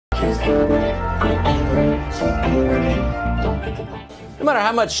No matter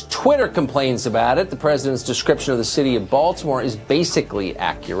how much Twitter complains about it, the president's description of the city of Baltimore is basically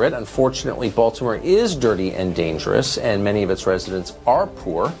accurate. Unfortunately, Baltimore is dirty and dangerous, and many of its residents are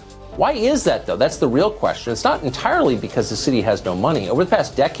poor. Why is that, though? That's the real question. It's not entirely because the city has no money. Over the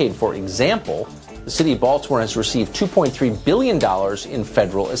past decade, for example, the city of Baltimore has received $2.3 billion in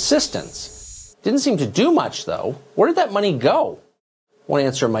federal assistance. Didn't seem to do much, though. Where did that money go? One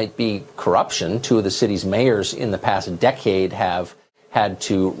answer might be corruption. Two of the city's mayors in the past decade have had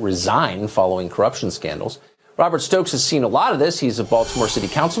to resign following corruption scandals. Robert Stokes has seen a lot of this. He's a Baltimore City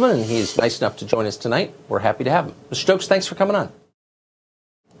Councilman, and he's nice enough to join us tonight. We're happy to have him. Mr. Stokes, thanks for coming on.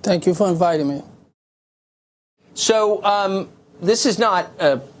 Thank you for inviting me. So this is not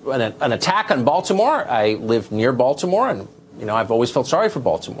an attack on Baltimore. I live near Baltimore, and I've always felt sorry for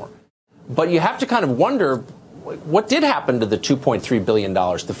Baltimore. But you have to kind of wonder, what did happen to the $2.3 billion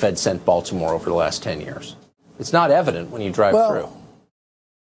the Fed sent Baltimore over the last 10 years? It's not evident when you drive through.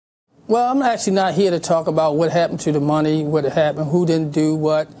 Well, I'm actually not here to talk about what happened to the money, what happened, who didn't do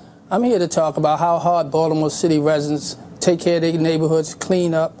what. I'm here to talk about how hard Baltimore City residents take care of their neighborhoods,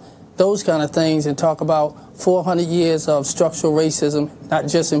 clean up, those kind of things, and talk about 400 years of structural racism, not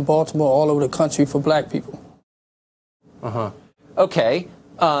just in Baltimore, all over the country for black people. Okay.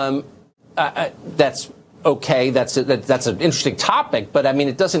 That's okay. That's an interesting topic, but I mean,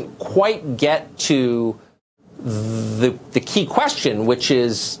 it doesn't quite get to the key question, which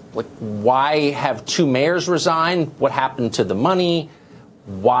is, like, why have two mayors resign? What happened to the money?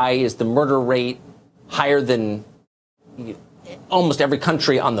 Why is the murder rate higher than almost every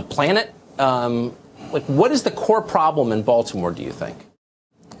country on the planet? What is the core problem in Baltimore, do you think?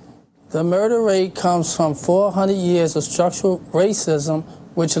 The murder rate comes from 400 years of structural racism,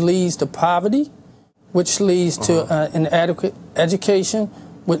 which leads to poverty, which leads to inadequate education,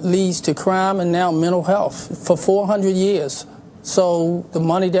 which leads to crime and now mental health for 400 years. So the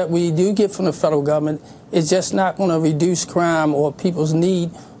money that we do get from the federal government is just not going to reduce crime or people's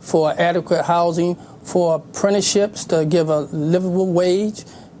need for adequate housing, for apprenticeships to give a livable wage.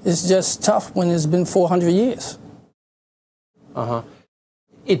 It's just tough when it's been 400 years.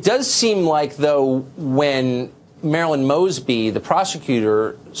 It does seem like, though, when Marilyn Mosby, the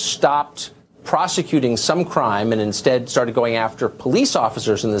prosecutor, stopped prosecuting some crime and instead started going after police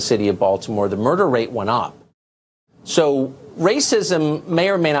officers in the city of Baltimore, the murder rate went up. So racism may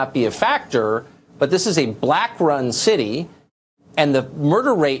or may not be a factor, but this is a black-run city, and the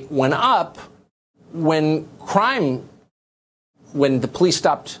murder rate went up when the police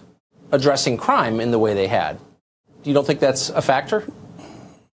stopped addressing crime in the way they had. You don't think that's a factor?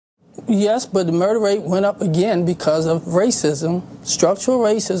 Yes, but the murder rate went up again because of racism, structural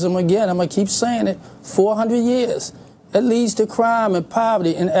racism. Again, I'm going to keep saying it, 400 years. It leads to crime and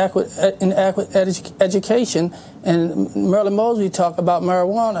poverty, inadequate education. And Marilyn Mosby talked about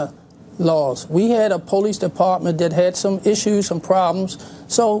marijuana laws. We had a police department that had some issues, some problems.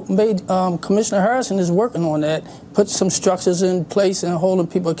 So Commissioner Harrison is working on that, put some structures in place and holding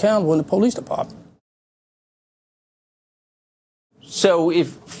people accountable in the police department. So if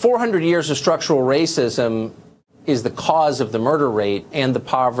 400 years of structural racism is the cause of the murder rate and the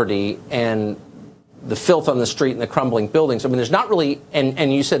poverty and the filth on the street and the crumbling buildings, I mean, there's not really,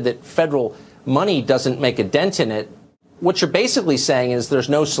 and you said that federal money doesn't make a dent in it. What you're basically saying is there's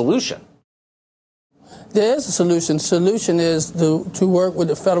no solution. There is a solution. The solution is to work with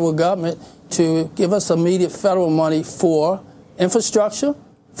the federal government to give us immediate federal money for infrastructure,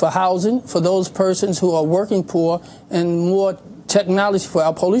 for housing, for those persons who are working poor, and more technology for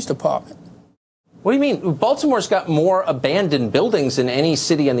our police department. What do you mean? Baltimore's got more abandoned buildings than any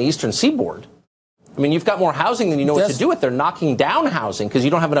city on the eastern seaboard. I mean, you've got more housing than you know what to do with. They're knocking down housing because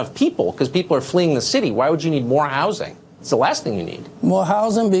you don't have enough people, because people are fleeing the city. Why would you need more housing? It's the last thing you need. More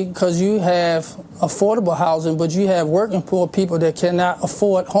housing because you have affordable housing, but you have working poor people that cannot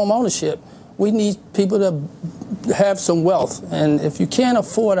afford home ownership. We need people to have some wealth. And if you can't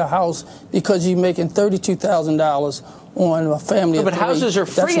afford a house because you're making $32,000 on a family of three. But houses are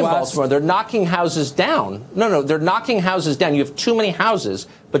free in Baltimore. They're knocking houses down. No, they're knocking houses down. You have too many houses,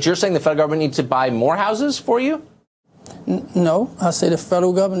 but you're saying the federal government needs to buy more houses for you? No, I say the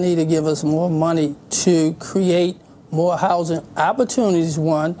federal government needs to give us more money to create more housing opportunities,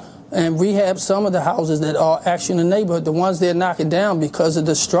 one, and rehab some of the houses that are actually in the neighborhood. The ones they're knocking down because of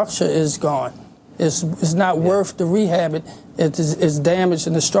the structure is gone. It's not worth the rehab. It's damaged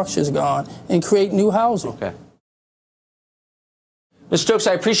and the structure is gone, and create new housing. Okay. Mr. Stokes,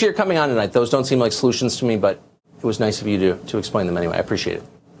 I appreciate your coming on tonight. Those don't seem like solutions to me, but it was nice of you to explain them anyway. I appreciate it.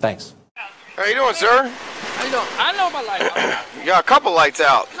 Thanks. How you doing, sir? How you doing? I know my lights out. You got a couple lights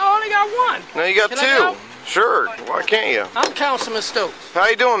out. No, I only got one. No, you got Can I go? two. Sure. Why can't you? I'm Councilman Stokes. How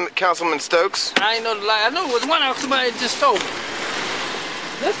you doing, Councilman Stokes? I ain't know the lie. I know it was one out somebody just stole.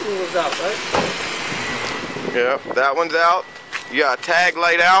 This one was out, right? Yeah, that one's out. You got a tag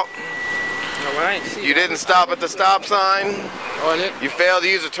light out. No, I ain't see You didn't stop at the stop sign. Oh, it? You failed to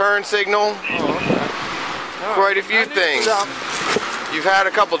use a turn signal. Oh, Quite a few things. You've had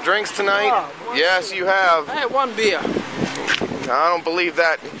a couple drinks tonight. Yes, you have. I had one beer. I don't believe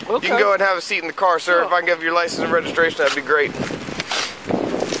that. Okay. You can go ahead and have a seat in the car, sir. Sure. If I can give you your license and registration, that'd be great.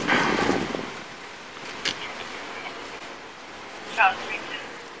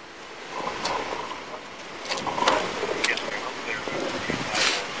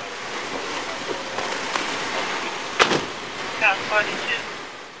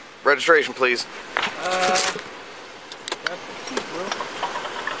 Registration, please.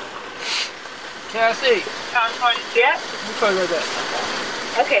 Cassie. Yeah? You call right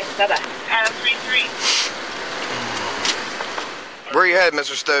back. Okay, bye-bye. Adam 33. Where you headed,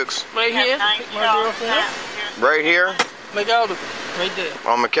 Mr. Stokes? Right here. Pick my girlfriend. Right here? McAlder. Right there.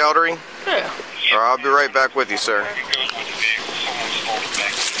 On McElderry? Yeah. All right, I'll be right back with you, sir.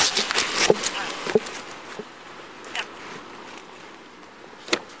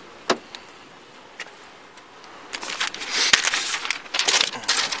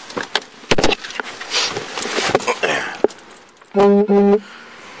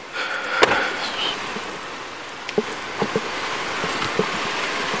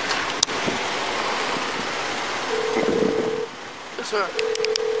 Yes, sir.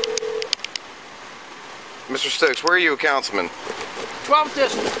 Mr. Stokes, where are you a councilman? 12th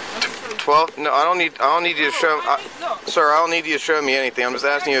district. 12? No, I don't need you to show No. sir, I don't need you to show me anything. I'm just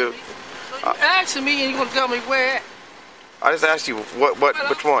asking you. So you asking me and you're gonna tell me where? I just asked you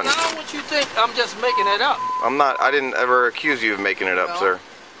which one? I don't want you to think I'm just making it up. I'm not. I didn't ever accuse you of making it up, No. sir.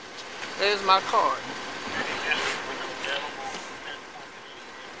 There's my card.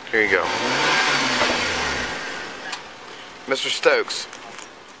 Here you go. Mr. Stokes.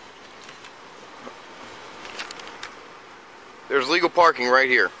 There's legal parking right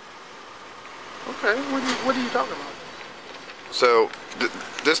here. Okay, what are you talking about? So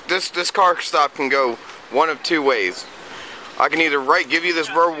this car stop can go one of two ways. I can either give you this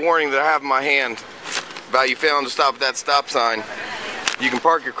verbal warning that I have in my hand about you failing to stop at that stop sign. You can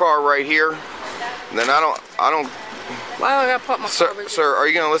park your car right here. And then I don't. Why I gotta park my car right here? Sir, are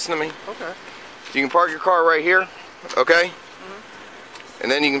you gonna listen to me? Okay. You can park your car right here, okay? And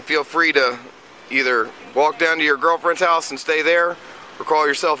then you can feel free to either walk down to your girlfriend's house and stay there, or call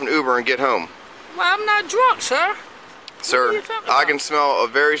yourself an Uber and get home. Well, I'm not drunk, sir. What are Sir, you talking I about? can smell a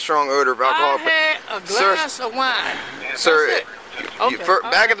very strong odor of alcohol. I had a glass of wine. Sir, That's it. Okay.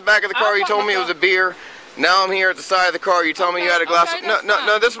 back at the back of the car, I'll you told park me it my was a beer. Now I'm here at the side of the car. You told me you had a glass. Okay, No, that's no, fine.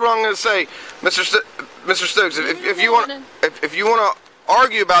 no. This is what I'm going to say, Mr. Stokes. If you want, morning. if you want to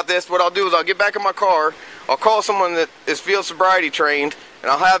argue about this, what I'll do is I'll get back in my car. I'll call someone that is field sobriety trained,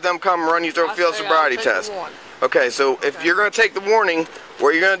 and I'll have them come and run you through a field sobriety test. Okay, so if you're going to take the warning,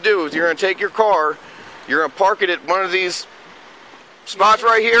 what you're going to do is you're going to take your car, you're going to park it at one of these spots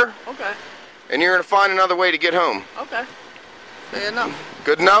right here, Okay. and you're going to find another way to get home. Okay. Fair enough.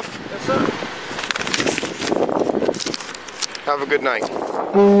 Good enough? Yes, sir. Have a good night.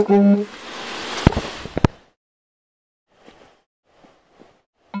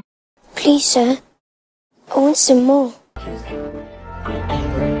 Please, sir. I want some more.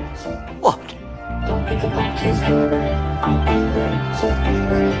 What?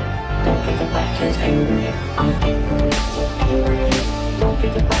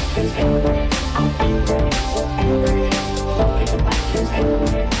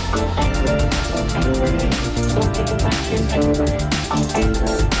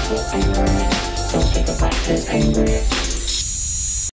 Angry.